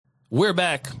We're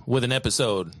back with an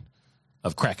episode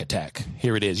of Crack Attack.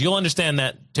 Here it is. You'll understand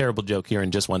that terrible joke here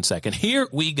in just 1 second. Here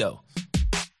we go.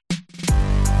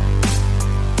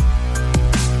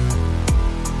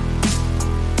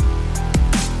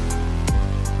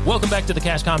 Welcome back to the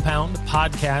Cash Compound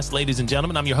podcast, ladies and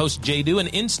gentlemen. I'm your host, JDew, and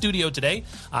in studio today,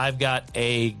 I've got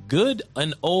a good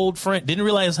and old friend. Didn't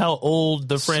realize how old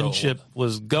the friendship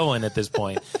was going at this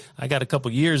point. I got a couple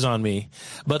years on me.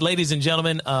 But ladies and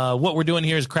gentlemen, what we're doing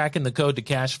here is cracking the code to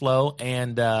cash flow,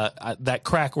 and that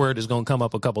crack word is going to come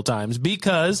up a couple times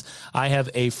because I have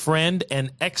a friend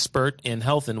and expert in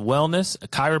health and wellness, a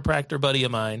chiropractor buddy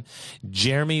of mine,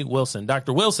 Jeremy Wilson.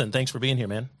 Dr. Wilson, thanks for being here,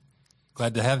 man.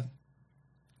 Glad to have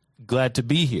Glad to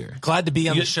be here. Glad to be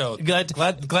on the show. Glad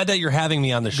that you're having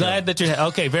me on the show. Glad that you're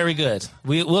okay. Very good.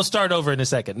 We'll start over in a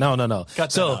second. No.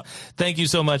 So thank you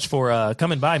so much for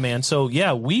coming by, man. So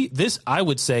yeah, I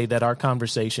would say that our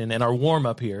conversation and our warm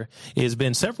up here has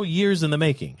been several years in the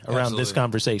making around this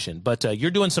conversation. But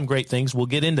you're doing some great things. We'll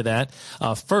get into that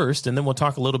first, and then we'll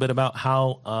talk a little bit about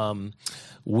how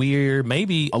we're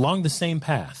maybe along the same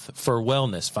path for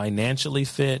wellness, financially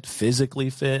fit, physically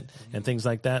fit, and things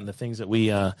like that, and the things that we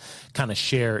kind of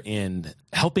share in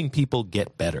helping people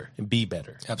get better and be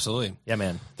better. Absolutely. Yeah,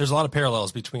 man. There's a lot of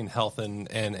parallels between health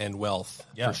and wealth,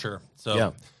 for sure. So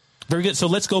yeah. Very good. So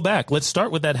let's go back. Let's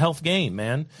start with that health game,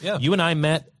 man. Yeah. You and I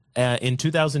met in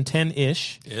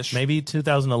 2010-ish, maybe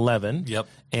 2011. Yep.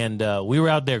 And we were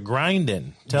out there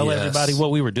grinding. Tell everybody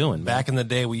what we were doing, man. Back in the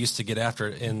day, we used to get after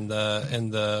it in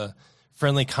the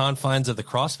friendly confines of the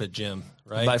CrossFit gym,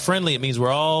 right? By friendly, it means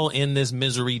we're all in this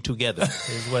misery together,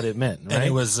 is what it meant, right? And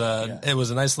it was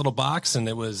a nice little box, and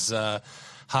it was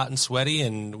hot and sweaty,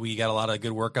 and we got a lot of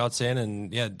good workouts in,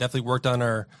 and yeah, definitely worked on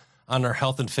our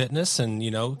health and fitness, and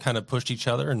kind of pushed each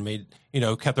other and made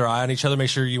kept our eye on each other, make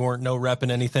sure you weren't no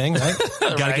repping anything, right?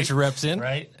 Got to get your reps in,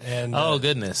 right? And oh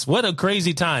goodness, what a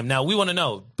crazy time! Now we want to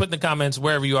know. Put in the comments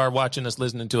wherever you are watching us,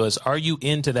 listening to us. Are you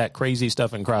into that crazy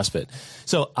stuff in CrossFit?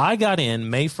 So I got in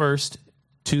May 1st.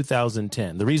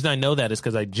 2010. The reason I know that is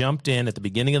because I jumped in at the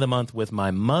beginning of the month with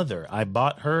my mother. I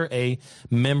bought her a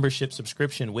membership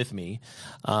subscription with me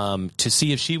to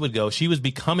see if she would go. She was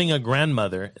becoming a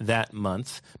grandmother that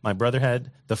month. My brother had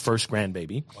the first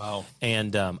grandbaby. Wow.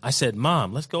 And I said,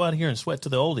 Mom, let's go out here and sweat to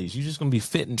the oldies. You're just going to be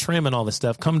fit and trim and all this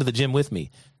stuff. Come to the gym with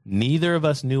me. Neither of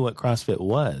us knew what CrossFit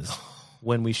was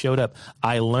when we showed up.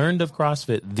 I learned of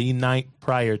CrossFit the night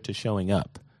prior to showing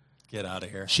up. Get out of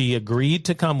here. She agreed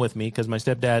to come with me because my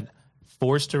stepdad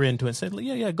forced her into it and said,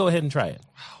 yeah, go ahead and try it.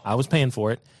 Wow. I was paying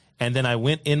for it. And then I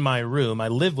went in my room. I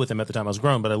lived with him at the time. I was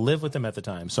grown, but I lived with him at the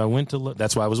time. So I went to look.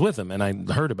 That's why I was with him, and I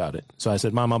heard about it. So I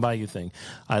said, Mom, I'll buy you a thing.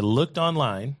 I looked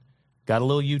online, got a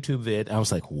little YouTube vid. I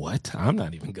was like, what? I'm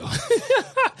not even going.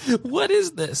 What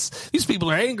is this? These people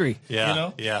are angry.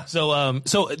 Yeah. Yeah. So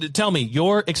tell me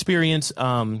your experience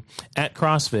at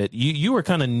CrossFit. You were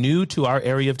kind of new to our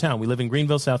area of town. We live in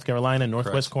Greenville, South Carolina,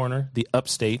 northwest corner, the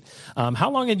upstate.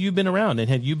 How long had you been around, and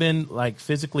had you been like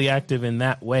physically active in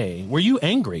that way? Were you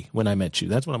angry when I met you?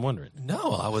 That's what I'm wondering.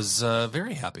 No, I was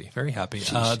very happy. Very happy.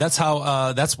 That's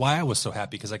why I was so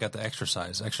happy, because I got the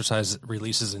exercise. Exercise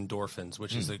releases endorphins,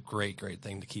 which is a great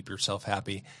thing to keep yourself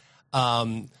happy.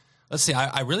 Let's see,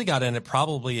 I really got in it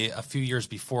probably a few years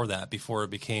before that, before it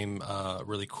became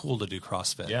really cool to do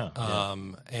CrossFit. Yeah.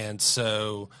 And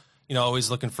so, always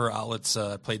looking for outlets.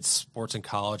 I played sports in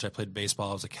college. I played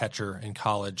baseball. I was a catcher in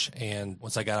college. And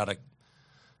once I got out of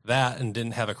that and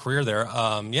didn't have a career there,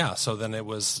 so then it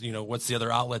was, what's the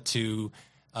other outlet to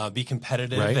be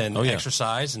competitive and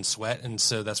exercise and sweat? And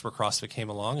so that's where CrossFit came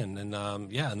along. And then,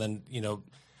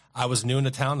 I was new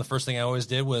into town. The first thing I always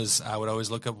did was I would always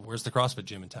look up, where's the CrossFit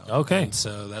gym in town? Okay. And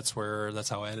so that's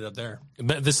how I ended up there.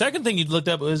 But the second thing you looked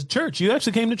up was church. You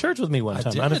actually came to church with me one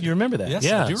time. I don't know if you remember that. Yes,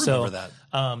 I do remember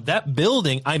that. That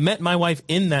building, I met my wife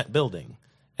in that building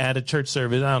at a church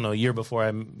service, I don't know, a year before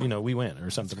we went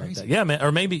or something like that. Yeah, man.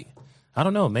 Or maybe, I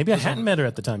don't know. Maybe I hadn't met her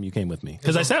at the time you came with me.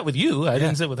 Because I sat with you. I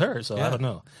didn't sit with her, so I don't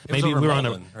know. Maybe we were on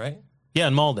a, right? Yeah,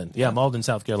 in Malden. Yeah, Malden,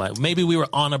 South Carolina. Maybe we were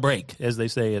on a break, as they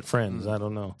say at Friends. I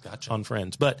don't know. Gotcha. On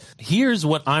Friends. But here's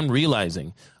what I'm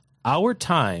realizing. My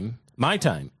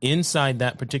time, inside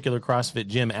that particular CrossFit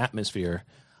gym atmosphere,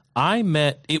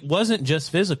 it wasn't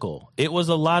just physical. It was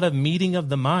a lot of meeting of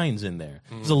the minds in there.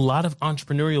 There's a lot of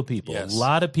entrepreneurial people. Yes. A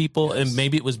lot of people, and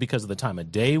maybe it was because of the time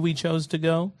of day we chose to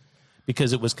go,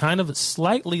 because it was kind of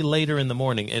slightly later in the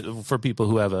morning for people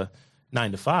who have a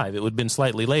 9 to 5, it would have been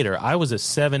slightly later. I was a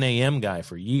 7 a.m. guy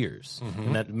for years,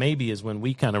 and that maybe is when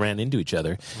we kind of ran into each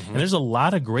other. And there's a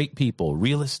lot of great people,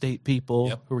 real estate people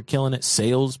who were killing it,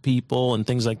 sales people and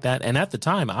things like that. And at the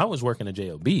time, I was working at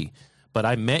JOB, but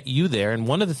I met you there. And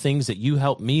one of the things that you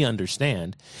helped me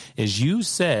understand is you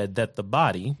said that the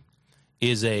body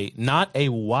is not a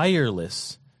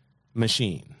wireless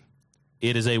machine.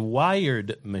 It is a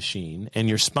wired machine, and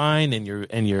your spine and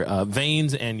your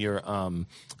veins and your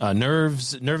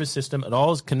nervous system, it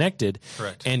all is connected.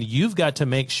 Correct. And you've got to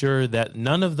make sure that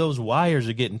none of those wires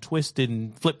are getting twisted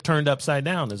and turned upside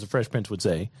down, as the Fresh Prince would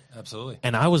say. Absolutely.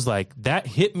 And I was like, that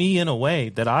hit me in a way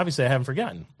that obviously I haven't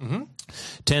forgotten.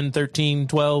 10, 13,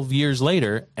 12 years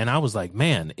later, and I was like,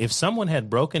 man, if someone had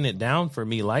broken it down for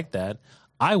me like that,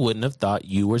 I wouldn't have thought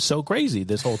you were so crazy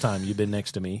this whole time you've been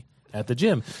next to me at the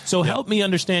gym. So help me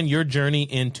understand your journey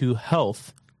into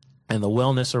health and the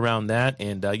wellness around that,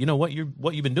 and what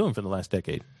you've been doing for the last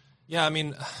decade. Yeah, I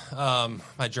mean,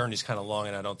 my journey's kind of long,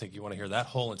 and I don't think you want to hear that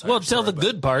whole entire Well, story, tell the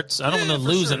good parts. I don't want to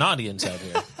lose an audience out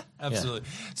here. Absolutely.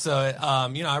 Yeah. So,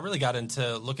 I really got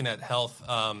into looking at health,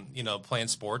 playing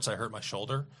sports. I hurt my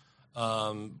shoulder.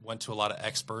 Went to a lot of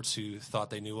experts who thought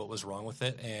they knew what was wrong with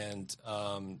it, and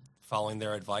following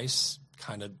their advice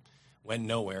kind of went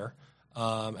nowhere.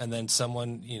 And then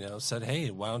someone, said, hey,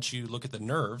 why don't you look at the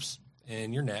nerves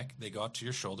in your neck? They go up to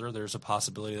your shoulder. There's a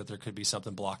possibility that there could be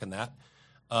something blocking that.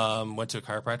 Went to a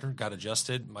chiropractor, got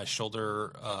adjusted. My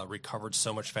shoulder recovered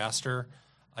so much faster.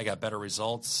 I got better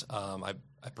results. I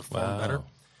performed better.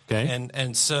 Okay.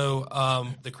 And so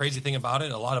the crazy thing about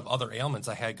it, a lot of other ailments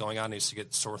I had going on, I used to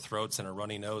get sore throats and a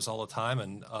runny nose all the time,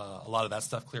 and a lot of that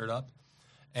stuff cleared up.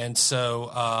 And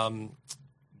so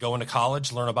going to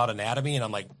college, learn about anatomy, and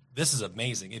I'm like, this is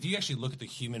amazing. If you actually look at the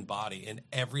human body and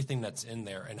everything that's in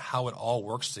there and how it all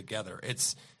works together,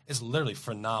 it's literally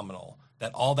phenomenal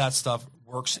that all that stuff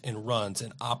works and runs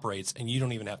and operates, and you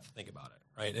don't even have to think about it,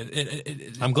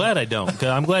 right? I'm glad I don't, because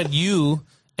I'm glad you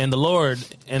and the Lord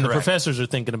and the professors are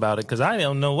thinking about it, because I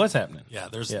don't know what's happening. Yeah,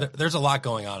 there's a lot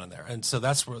going on in there. And so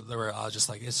that's where I was just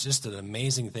like, it's just an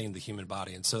amazing thing, the human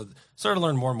body. And so started to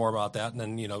learn more and more about that, and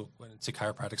then, went into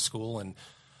chiropractic school and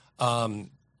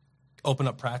opened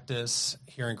up practice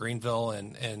here in Greenville,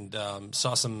 and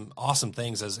saw some awesome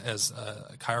things as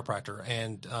a chiropractor.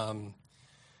 And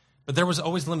but there was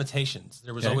always limitations.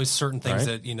 There was always certain things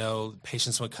that,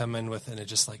 patients would come in with, and it's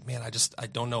just like, man, I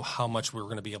don't know how much we were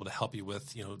going to be able to help you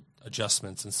with,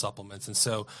 adjustments and supplements. And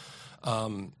so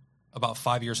about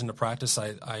 5 years into practice,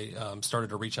 I started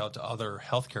to reach out to other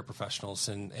healthcare professionals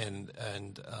and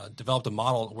developed a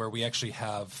model where we actually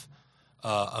have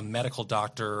a medical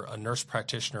doctor, a nurse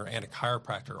practitioner, and a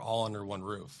chiropractor all under one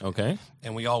roof. Okay.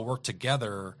 And we all work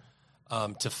together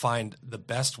to find the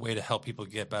best way to help people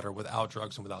get better without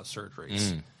drugs and without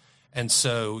surgeries. And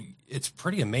so it's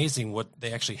pretty amazing what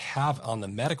they actually have on the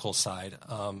medical side.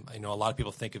 I know a lot of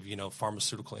people think of,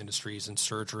 pharmaceutical industries and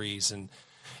surgeries and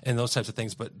those types of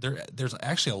things, but there's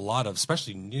actually a lot of,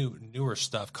 especially newer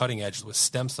stuff, cutting edge with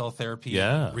stem cell therapy,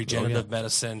 regenerative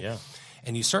medicine. Yeah.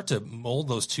 And you start to mold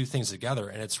those two things together,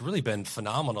 and it's really been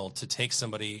phenomenal to take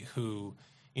somebody who,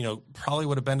 probably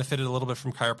would have benefited a little bit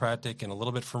from chiropractic and a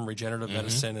little bit from regenerative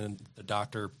medicine and the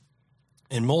doctor,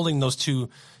 and molding those two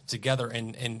together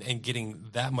and getting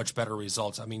that much better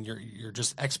results. I mean, you're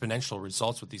just exponential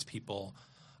results with these people.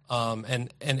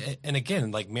 And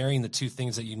again, like marrying the two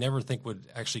things that you never think would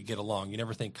actually get along. You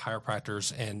never think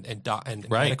chiropractors and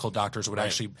medical doctors would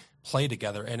actually play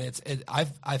together. And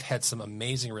I've had some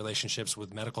amazing relationships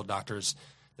with medical doctors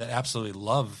that absolutely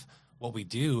love what we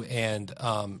do, and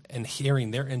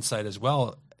hearing their insight as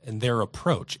well and their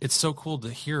approach. It's so cool to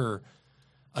hear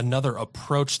another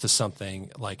approach to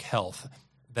something like health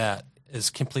that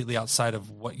is completely outside of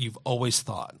what you've always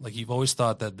thought. Like, you've always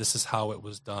thought that this is how it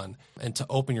was done, and to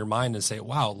open your mind and say,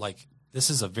 wow, like, this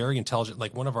is a very intelligent,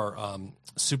 like one of our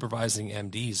supervising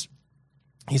MDs,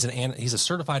 he's a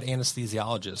certified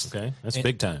anesthesiologist. Okay. That's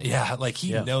big time. Yeah. Like,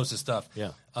 he knows his stuff.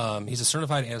 Yeah. He's a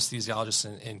certified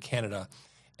anesthesiologist in Canada,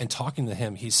 and talking to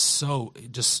him, he's so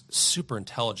just super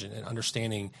intelligent and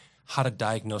understanding how to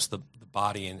diagnose the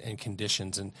body and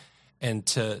conditions, and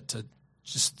to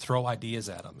just throw ideas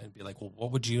at him and be like, well,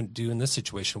 what would you do in this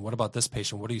situation? What about this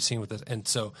patient? What are you seeing with this? And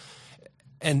so,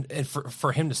 and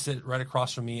for him to sit right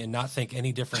across from me and not think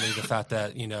any differently, the fact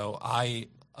that, I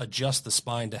adjust the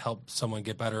spine to help someone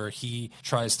get better. He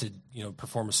tries to,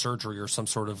 perform a surgery or some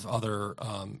sort of other,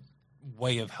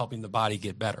 way of helping the body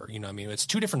get better. I mean, it's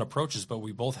two different approaches, but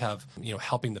we both have,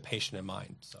 helping the patient in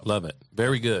mind. So. Love it.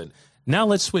 Very good. Now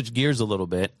let's switch gears a little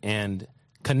bit and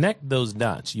connect those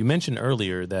dots. You mentioned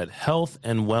earlier that health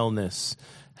and wellness,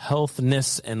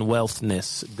 healthness and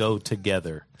wealthness go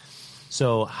together.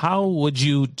 So how would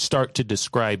you start to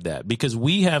describe that? Because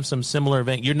we have some similar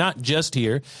event. You're not just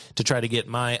here to try to get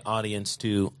my audience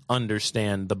to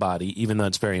understand the body, even though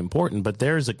it's very important, but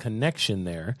there's a connection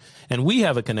there. And we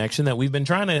have a connection that we've been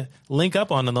trying to link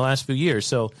up on in the last few years.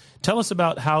 So tell us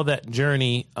about how that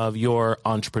journey of your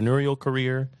entrepreneurial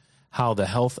career, how the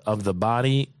health of the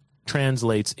body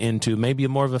translates into maybe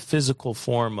more of a physical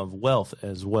form of wealth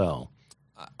as well.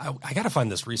 I got to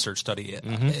find this research study.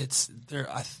 It's there.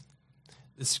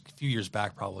 This a few years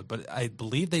back probably, but I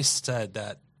believe they said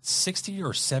that 60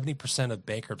 or 70% of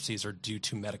bankruptcies are due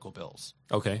to medical bills.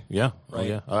 Okay. Yeah.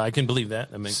 Right. Oh, yeah. I can believe that.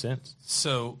 That makes sense.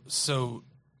 So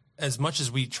as much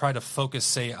as we try to focus,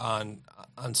 say, on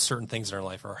certain things in our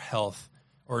life, our health,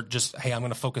 or just, hey, I'm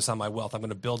going to focus on my wealth. I'm going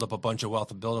to build up a bunch of wealth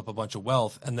and build up a bunch of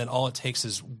wealth. And then all it takes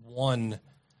is one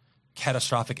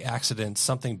catastrophic accident,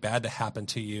 something bad to happen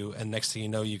to you. And next thing you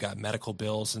know, you got medical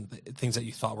bills and things that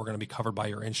you thought were going to be covered by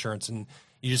your insurance. And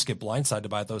you just get blindsided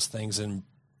by those things. And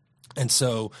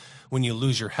so when you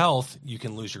lose your health, you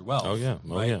can lose your wealth. Oh, yeah.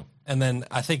 Oh, right? yeah. And then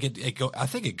I think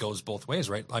it goes both ways,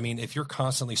 right? I mean, if you're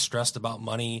constantly stressed about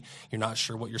money, you're not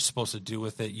sure what you're supposed to do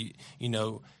with it. You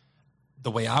know, the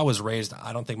way I was raised,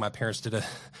 I don't think my parents did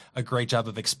a great job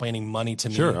of explaining money to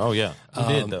me. Sure. Oh, yeah. Who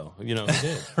did, though? You know, who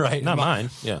did. Right. Not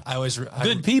mine. Yeah.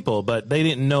 Good people, but they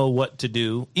didn't know what to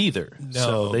do either. No.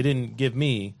 So they didn't give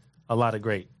me a lot of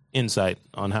great insight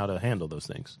on how to handle those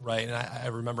things. Right. And I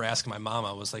remember asking my mom,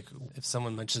 I was like, if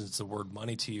someone mentions the word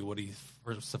money to you,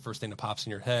 what's the first thing that pops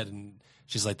in your head? And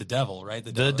she's like, the devil, right?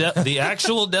 The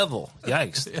actual devil.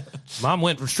 Yikes. Yeah. Mom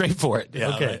went straight for it.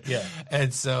 Yeah. Okay. Right. Yeah.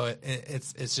 And so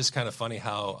it's just kind of funny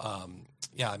how,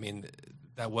 I mean,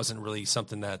 that wasn't really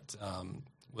something that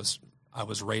I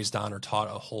was raised on or taught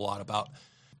a whole lot about.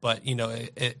 But, you know,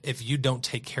 if you don't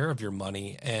take care of your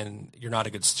money and you're not a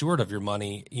good steward of your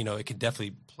money, you know, it can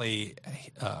definitely play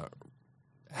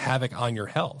havoc on your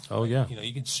health. Oh, yeah. You know,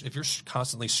 if you're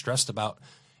constantly stressed about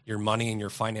your money and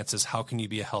your finances, how can you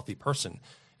be a healthy person?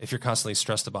 If you're constantly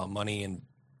stressed about money and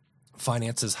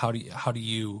finances, how do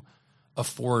you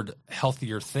afford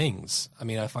healthier things? I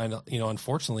mean, I find, you know,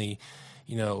 unfortunately,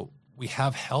 you know, we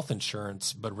have health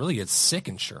insurance, but really it's sick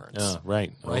insurance.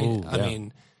 Right. Right. Oh, I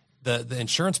mean, the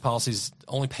insurance policies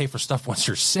only pay for stuff once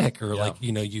you're sick or like,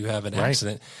 you know, you have an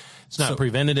accident. It's not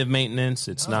preventative maintenance.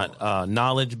 It's not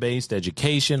knowledge-based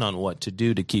education on what to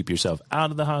do to keep yourself out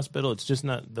of the hospital. It's just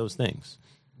not those things.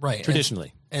 Right.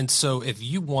 Traditionally. And so if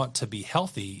you want to be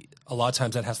healthy, a lot of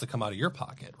times that has to come out of your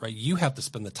pocket, right? You have to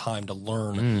spend the time to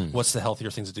learn what's the healthier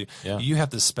things to do. Yeah. You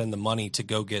have to spend the money to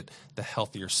go get the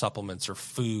healthier supplements or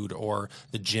food or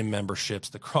the gym memberships,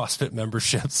 the CrossFit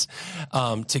memberships,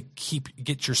 to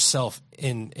get yourself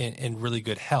in really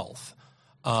good health.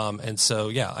 And so,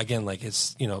 yeah, again, like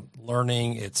it's, you know,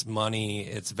 learning, it's money,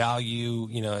 it's value,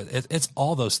 you know, it's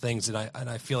all those things. And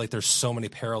I feel like there's so many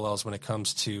parallels when it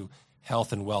comes to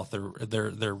health and wealth.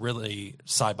 They're really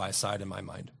side by side in my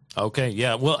mind. Okay.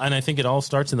 Yeah. Well, and I think it all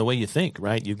starts in the way you think,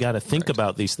 right? You've got to think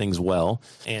about these things well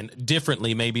and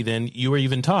differently maybe than you were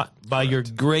even taught by your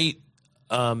great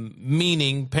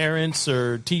meaning parents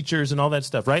or teachers and all that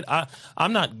stuff, right?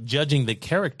 I'm not judging the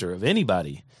character of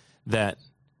anybody that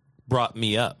brought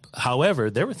me up. However,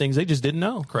 there were things they just didn't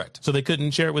know. Correct. So they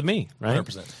couldn't share it with me, right?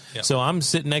 100%. Yeah. So I'm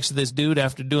sitting next to this dude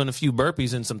after doing a few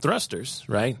burpees and some thrusters,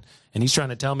 right? And he's trying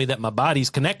to tell me that my body's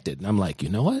connected. And I'm like, you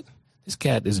know what? This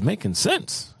cat is making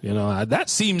sense. You know, that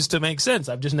seems to make sense.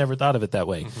 I've just never thought of it that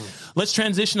way. Let's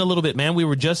transition a little bit, man. We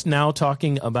were just now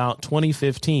talking about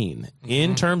 2015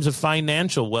 in terms of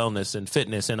financial wellness and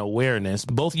fitness and awareness.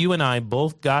 Both you and I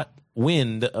both got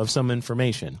wind of some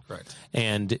information. Correct.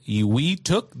 And we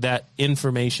took that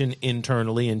information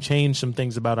internally and changed some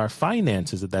things about our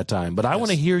finances at that time. But I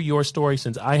want to hear your story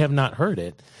since I have not heard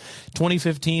it.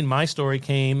 2015, my story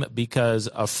came because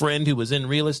a friend who was in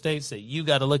real estate said, you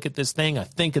got to look at this thing. I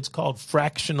think it's called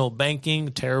fractional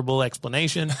banking. Terrible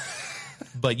explanation.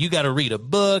 But you got to read a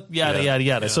book, yada, yada,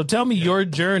 yada. So tell me your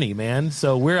journey, man.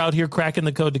 So we're out here cracking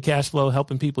the code to cash flow,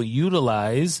 helping people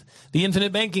utilize the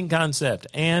infinite banking concept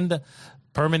and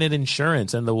permanent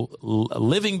insurance and the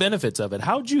living benefits of it.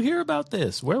 How'd you hear about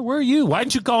this? Where were you? Why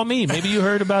didn't you call me? Maybe you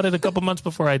heard about it a couple months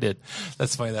before I did.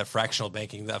 That's funny, that fractional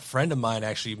banking. That friend of mine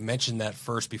actually mentioned that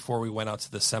first before we went out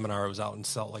to the seminar. I was out in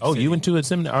Salt Lake City. Oh, you went to a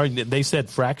seminar? They said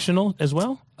fractional as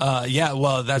well? Yeah,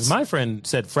 well, that's... My friend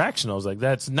said fractional. I was like,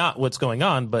 that's not what's going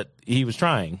on, but he was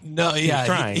trying. No, yeah. He was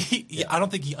trying. I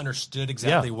don't think he understood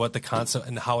exactly what the concept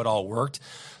and how it all worked.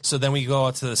 So then we go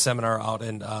out to the seminar out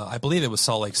in, I believe it was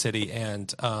Salt Lake City,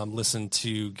 and listen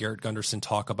to Garrett Gunderson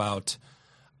talk about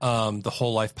the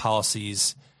whole life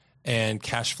policies and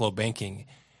cash flow banking.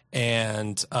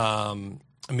 And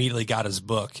immediately got his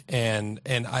book. And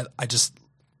I just,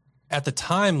 at the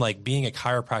time, like being a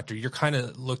chiropractor, you're kind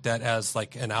of looked at as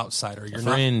like an outsider. You're a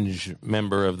fringe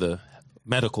member of the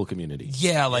medical community.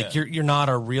 Yeah. Like you're not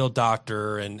a real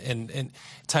doctor and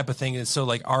type of thing. And so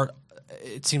like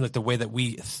it seemed like the way that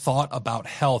we thought about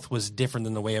health was different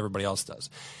than the way everybody else does.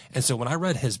 And so when I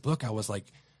read his book, I was like,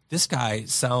 this guy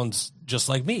sounds just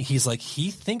like me. He's like,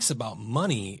 he thinks about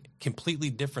money completely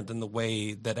different than the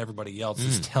way that everybody else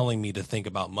is telling me to think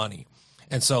about money.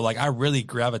 And so like, I really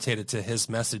gravitated to his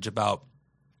message about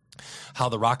how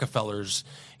the Rockefellers,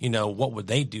 what would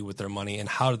they do with their money and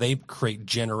how do they create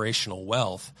generational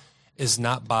wealth is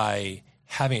not by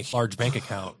having a large bank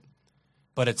account,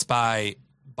 but it's by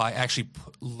actually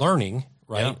learning,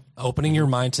 right? Yeah. Opening your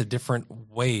mind to different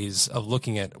ways of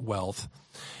looking at wealth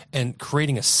and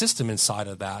creating a system inside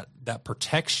of that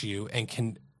protects you and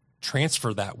can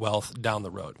transfer that wealth down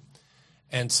the road.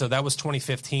 And so that was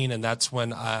 2015. And that's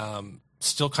when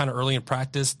still kind of early in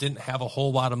practice, didn't have a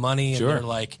whole lot of money. And they're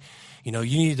like, you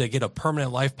need to get a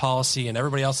permanent life policy. And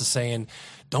everybody else is saying,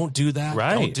 don't do that.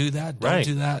 Right. Don't do that. Don't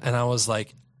do that. And I was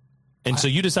like, and so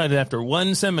you decided after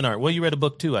one seminar, well, you read a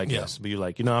book too, I guess, but you're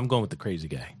like, I'm going with the crazy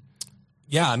guy.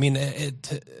 Yeah. I mean,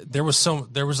 there was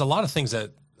a lot of things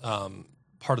that,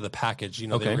 part of the package, they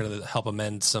were going to help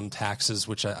amend some taxes,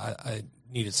 which I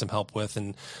needed some help with,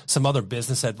 and some other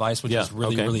business advice, which was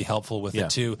really, really helpful with it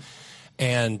too.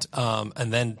 And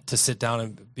then to sit down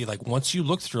and be like, once you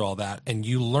look through all that and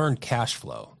you learn cash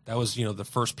flow, that was, the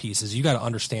first piece is you got to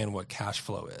understand what cash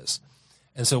flow is.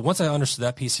 And so once I understood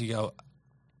that piece, you go,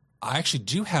 I actually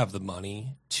do have the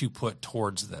money to put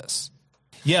towards this.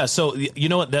 Yeah, so you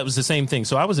know what? That was the same thing.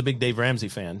 So I was a big Dave Ramsey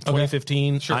fan.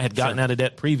 2015, I had gotten out of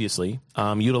debt previously,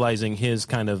 utilizing his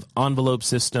kind of envelope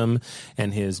system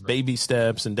and his baby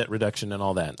steps and debt reduction and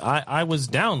all that. I was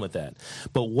down with that.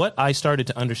 But what I started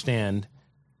to understand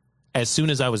as soon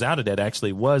as I was out of debt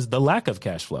actually was the lack of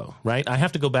cash flow, right? I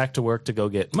have to go back to work to go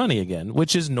get money again,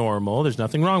 which is normal. There's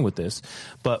nothing wrong with this.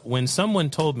 But when someone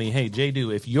told me, hey,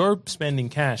 JDew, if you're spending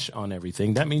cash on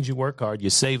everything, that means you work hard, you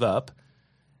save up,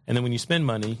 and then when you spend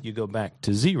money, you go back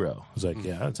to zero. I was like,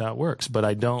 yeah, that's how it works. But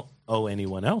I don't owe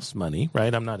anyone else money,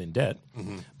 right? I'm not in debt,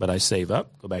 but I save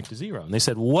up, go back to zero. And they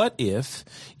said, what if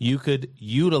you could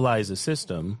utilize a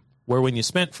system where when you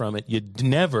spent from it, you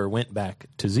never went back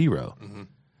to zero?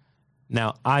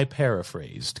 Now, I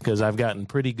paraphrased because I've gotten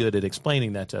pretty good at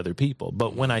explaining that to other people.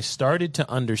 But when I started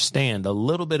to understand a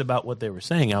little bit about what they were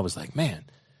saying, I was like, man,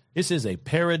 this is a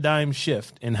paradigm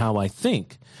shift in how I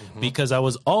think, because I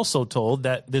was also told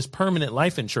that this permanent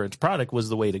life insurance product was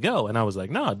the way to go. And I was like,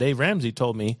 no, Dave Ramsey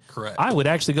told me I would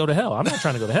actually go to hell. I'm not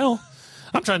trying to go to hell.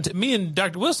 I'm trying to, me and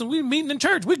Dr. Wilson, we're meeting in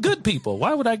church. We're good people.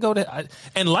 Why would I go to,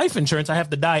 and life insurance, I have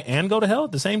to die and go to hell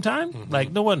at the same time?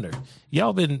 Like, no wonder.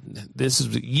 Y'all this is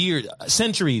years,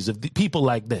 centuries of people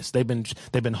like this. They've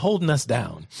been holding us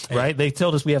down, right? They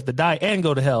told us we have to die and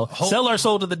go to hell, sell our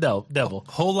soul to the devil.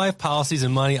 Whole life policies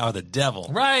and money are the devil.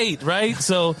 Right.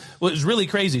 So it was really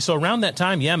crazy. So around that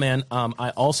time, yeah, man,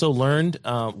 I also learned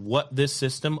what this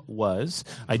system was.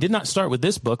 I did not start with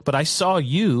this book, but I saw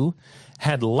you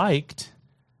had liked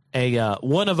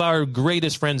one of our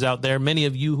greatest friends out there. Many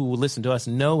of you who listen to us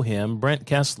know him, Brent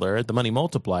Kessler at the Money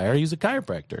Multiplier. He's a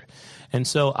chiropractor. And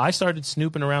so I started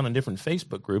snooping around in different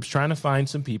Facebook groups trying to find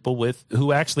some people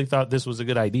who actually thought this was a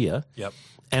good idea. Yep.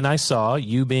 And I saw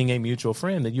you being a mutual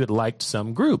friend that you had liked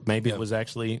some group. Maybe it was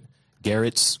actually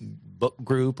Garrett's book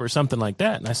group or something like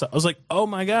that. And I was like, oh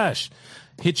my gosh,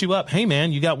 hit you up. Hey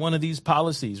man, you got one of these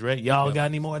policies, right? Y'all got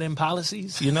any more of them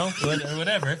policies, or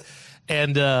whatever.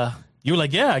 And, you were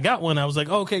like, yeah, I got one. I was like,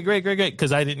 oh, okay, great.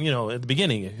 Because I didn't, at the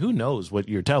beginning, who knows what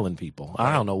you're telling people?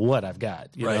 I don't know what I've got,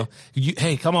 you know.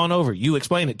 Hey, come on over. You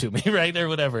explain it to me, right, or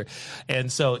whatever.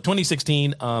 And so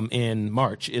 2016 in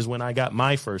March is when I got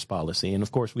my first policy. And,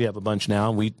 of course, we have a bunch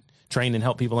now. We train and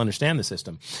help people understand the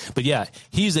system. But, yeah,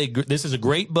 this is a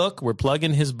great book. We're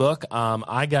plugging his book.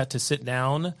 I got to sit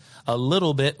down a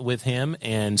little bit with him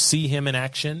and see him in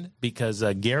action because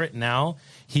Garrett now,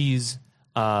 he's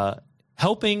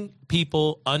helping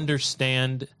people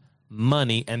understand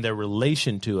money and their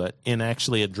relation to it in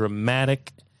actually a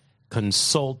dramatic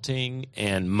consulting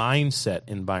and mindset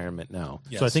environment now.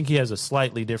 Yes. So I think he has a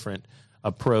slightly different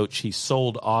approach. He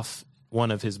sold off one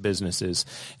of his businesses,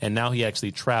 and now he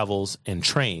actually travels and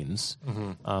trains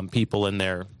people in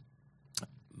their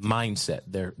mindset,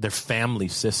 their family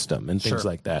system and things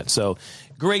like that. So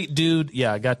great dude.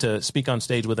 Yeah, I got to speak on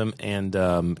stage with him and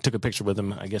took a picture with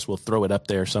him. I guess we'll throw it up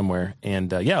there somewhere.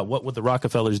 And what would the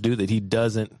Rockefellers do that he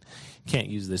can't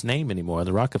use this name anymore?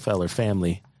 The Rockefeller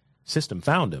family system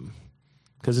found him.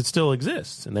 because it still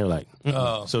exists. And they're like,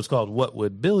 oh. So it's called What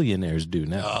Would Billionaires Do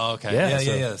Now? Oh, okay.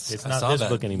 Yeah. It's not this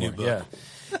book anymore. Yeah.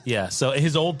 Yeah. So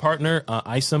his old partner,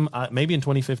 Isom, maybe in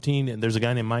 2015, and there's a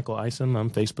guy named Michael Isom. I'm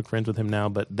Facebook friends with him now,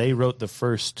 but they wrote the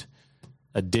first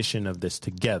edition of this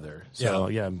together. So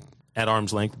at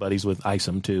arm's length buddies with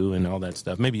Isom too and all that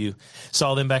stuff. Maybe you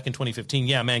saw them back in 2015.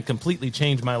 Yeah, man, completely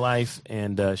changed my life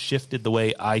and shifted the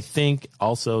way I think,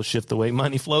 also shift the way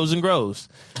money flows and grows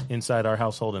inside our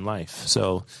household and life.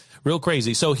 So real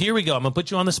crazy. So here we go. I'm going to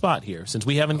put you on the spot here since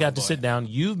we haven't got to sit down.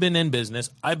 You've been in business.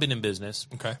 I've been in business.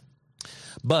 Okay.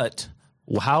 But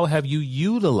how have you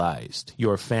utilized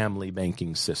your family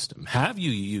banking system? Have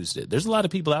you used it? There's a lot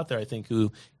of people out there, I think,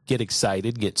 who get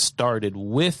excited, get started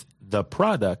with the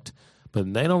product,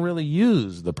 but they don't really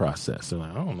use the process. So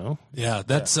I don't know. Yeah,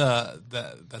 that's a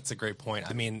great point.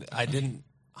 I mean, I didn't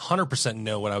 100%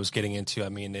 know what I was getting into. I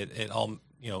mean, it all,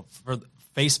 for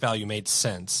face value made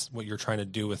sense what you're trying to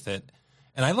do with it.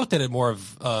 And I looked at it more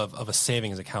of a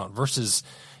savings account versus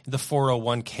the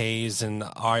 401ks and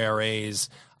IRAs.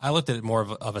 I looked at it more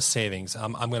of a savings.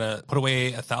 I'm going to put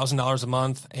away $1,000 a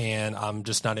month, and I'm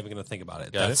just not even going to think about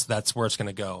it. That's where it's going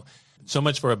to go. So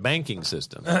much for a banking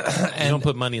system. You don't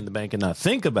put money in the bank and not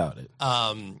think about it.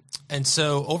 And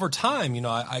so over time,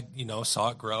 I saw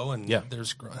it grow, and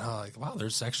there's wow,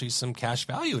 there's actually some cash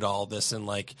value to all this, and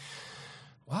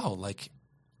wow,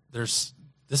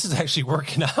 this is actually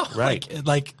working out. Right.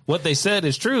 Like what they said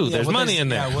is true. There's money in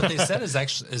there. Yeah, what they said is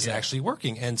actually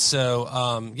working. And so,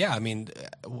 I mean,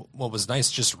 what was nice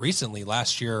just recently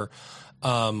last year,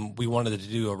 we wanted to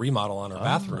do a remodel on our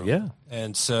bathroom. Yeah.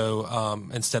 And so,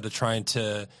 instead of trying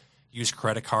to use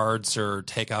credit cards or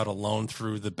take out a loan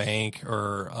through the bank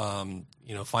or,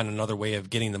 find another way of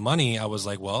getting the money, I was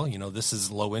like, well, this is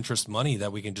low interest money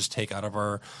that we can just take out of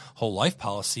our whole life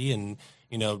policy and,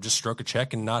 just stroke a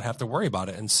check and not have to worry about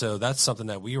it. And so that's something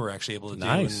that we were actually able to do.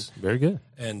 Nice. Very good.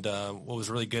 And what was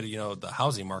really good, the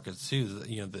housing market too,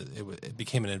 it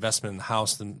became an investment in the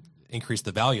house and increased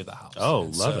the value of the house. Oh,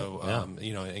 and love so, it.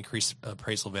 Yeah. It increased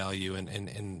appraisal value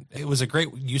and it was a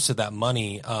great use of that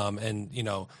money.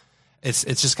 It's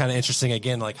just kind of interesting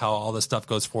again, like how all this stuff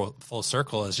goes full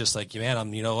circle. It's just like, man,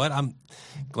 I'm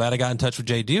glad I got in touch with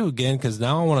JDew again, because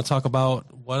now I want to talk about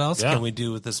what else can we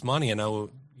do with this money. I know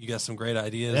you got some great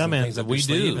ideas. Yeah, and man, things that we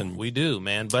do,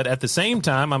 man. But at the same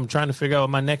time, I'm trying to figure out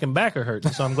what my neck and back are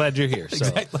hurting. So I'm glad you're here. So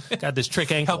exactly. Got this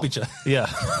trick ankle. Help each other. Yeah.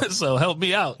 So help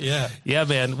me out. Yeah,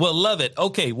 man. Well, love it.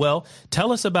 Okay, well,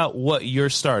 tell us about what you're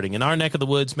starting. In our neck of the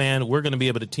woods, man, we're going to be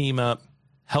able to team up,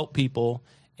 help people,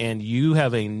 and you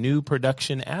have a new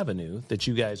production avenue that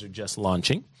you guys are just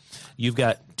launching. You've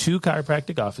got 2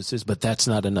 chiropractic offices, but that's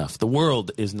not enough. The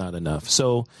world is not enough.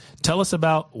 So tell us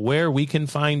about where we can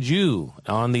find you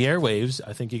on the airwaves.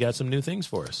 I think you got some new things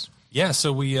for us. Yeah,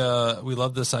 so we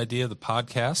love this idea of the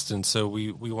podcast, and so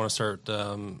we want to start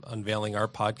unveiling our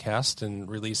podcast and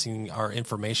releasing our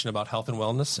information about health and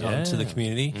wellness to the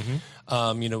community.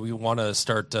 Mm-hmm. We want to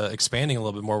start expanding a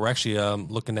little bit more. We're actually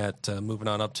looking at moving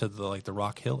on up to the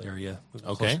Rock Hill area,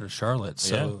 closer to Charlotte.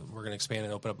 So we're going to expand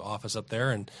and open up an office up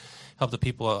there and help the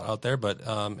people out there. But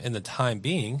in the time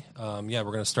being, we're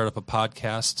going to start up a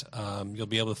podcast. You'll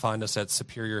be able to find us at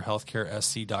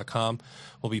superiorhealthcaresc.com.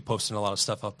 We'll be posting a lot of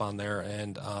stuff up on there.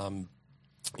 And, I'm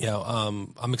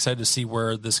excited to see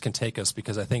where this can take us,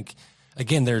 because I think,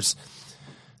 again, there's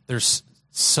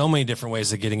so many different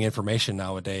ways of getting information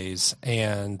nowadays.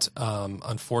 And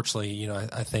unfortunately,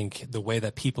 I think the way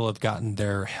that people have gotten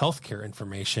their healthcare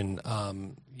information,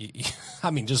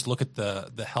 just look at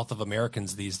the health of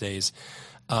Americans these days.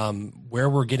 Where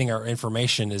we're getting our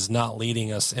information is not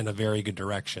leading us in a very good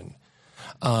direction.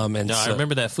 I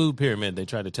remember that food pyramid they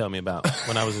tried to tell me about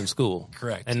when I was in school.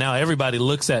 Correct. And now everybody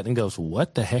looks at it and goes,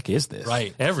 what the heck is this?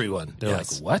 Right. Everyone. They're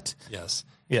like, what? Yes.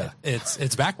 Yeah.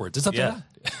 It's backwards. It's upside down.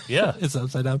 Yeah. It's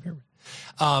upside down pyramid.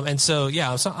 So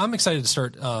I'm excited to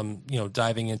start,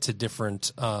 diving into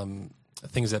different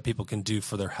things that people can do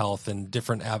for their health and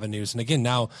different avenues. And again,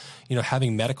 now,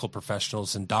 having medical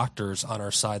professionals and doctors on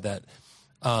our side that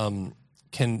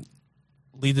can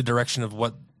lead the direction of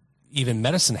what even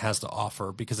medicine has to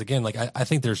offer. Because again, I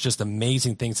think there's just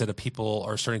amazing things that people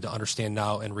are starting to understand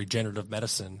now in regenerative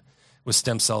medicine with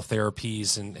stem cell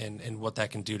therapies and what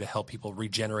that can do to help people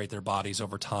regenerate their bodies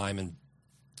over time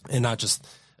and not just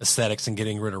aesthetics and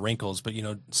getting rid of wrinkles, but,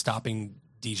 stopping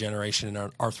degeneration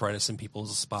and arthritis in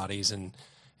people's bodies and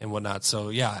whatnot.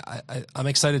 So I'm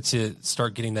excited to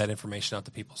start getting that information out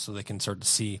to people so they can start to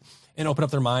see and open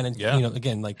up their mind and,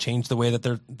 again, change the way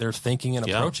that they're thinking and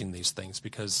approaching these things,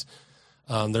 because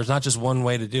There's not just one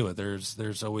way to do it.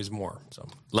 There's always more. So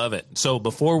love it. So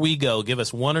before we go, give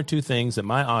us one or two things that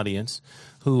my audience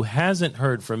who hasn't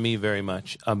heard from me very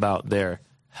much about their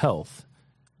health,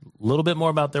 a little bit more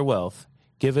about their wealth,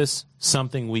 give us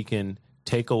something we can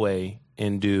take away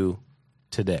and do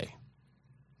today.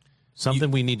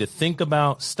 Something we need to think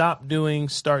about, stop doing,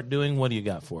 start doing. What do you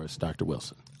got for us, Dr.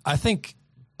 Wilson? I think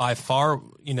by far,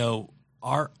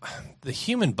 the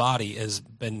human body has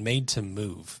been made to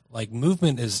move. Like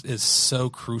movement is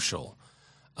so crucial.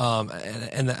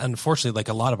 And unfortunately, like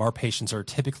a lot of our patients are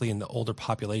typically in the older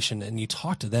population, and you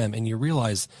talk to them and you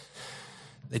realize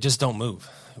they just don't move.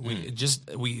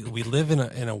 We live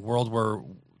in a world where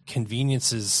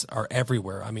conveniences are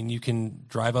everywhere. I mean, you can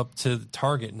drive up to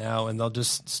Target now and they'll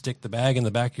just stick the bag in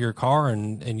the back of your car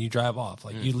and you drive off.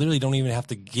 Like you literally don't even have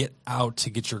to get out to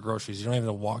get your groceries. You don't even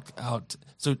have to walk out.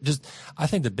 So I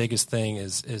think the biggest thing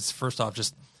is first off,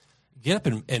 just get up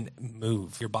and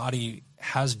move. Your body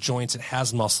has joints, it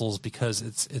has muscles because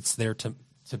it's there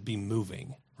to be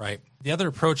moving, right? The other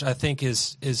approach I think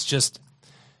is just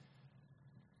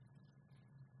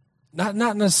not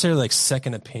necessarily like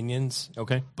second opinions.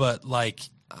 Okay. But like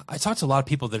I talk to a lot of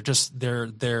people that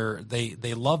are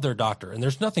they love their doctor, and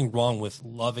there's nothing wrong with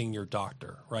loving your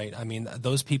doctor, right? I mean,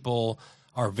 those people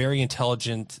are very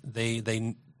intelligent.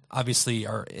 They obviously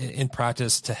are in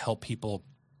practice to help people.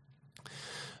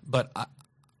 But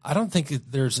I don't think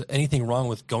there's anything wrong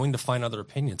with going to find other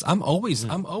opinions. I'm always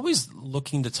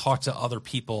looking to talk to other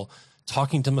people.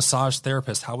 Talking to massage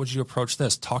therapists, how would you approach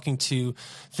this? Talking to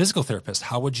physical therapists,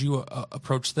 how would you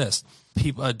approach this?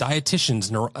 People, dietitians,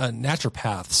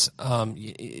 naturopaths,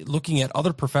 looking at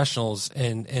other professionals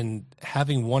and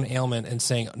having one ailment and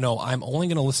saying, no, I'm only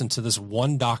going to listen to this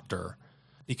one doctor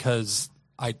because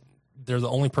they're the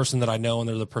only person that I know and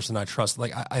they're the person I trust.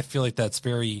 Like I feel like that's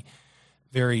very,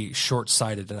 very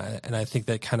short-sighted, and I think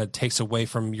that kind of takes away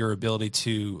from your ability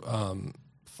to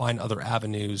find other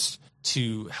avenues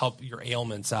to help your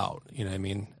ailments out. You know what I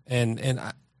mean? And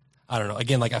I don't know.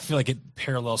 Again, like I feel like it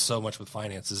parallels so much with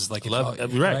finances. Like, right.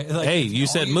 Like, hey, you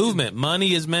said movement.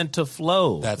 Money is meant to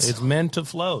flow. It's meant to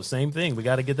flow. Same thing. We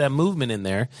got to get that movement in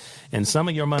there. And some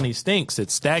of your money stinks.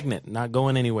 It's stagnant, not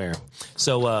going anywhere.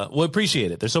 So we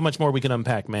appreciate it. There's so much more we can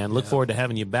unpack, man. Look forward to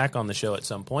having you back on the show at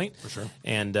some point. For sure.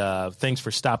 And thanks for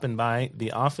stopping by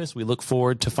the office. We look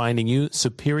forward to finding you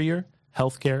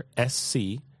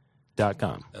SuperiorHealthcareSC.com.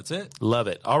 That's it. Love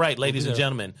it. All right, ladies and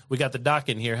gentlemen, we got the doc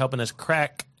in here helping us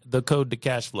crack the code to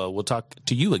cash flow. We'll talk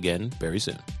to you again very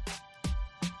soon.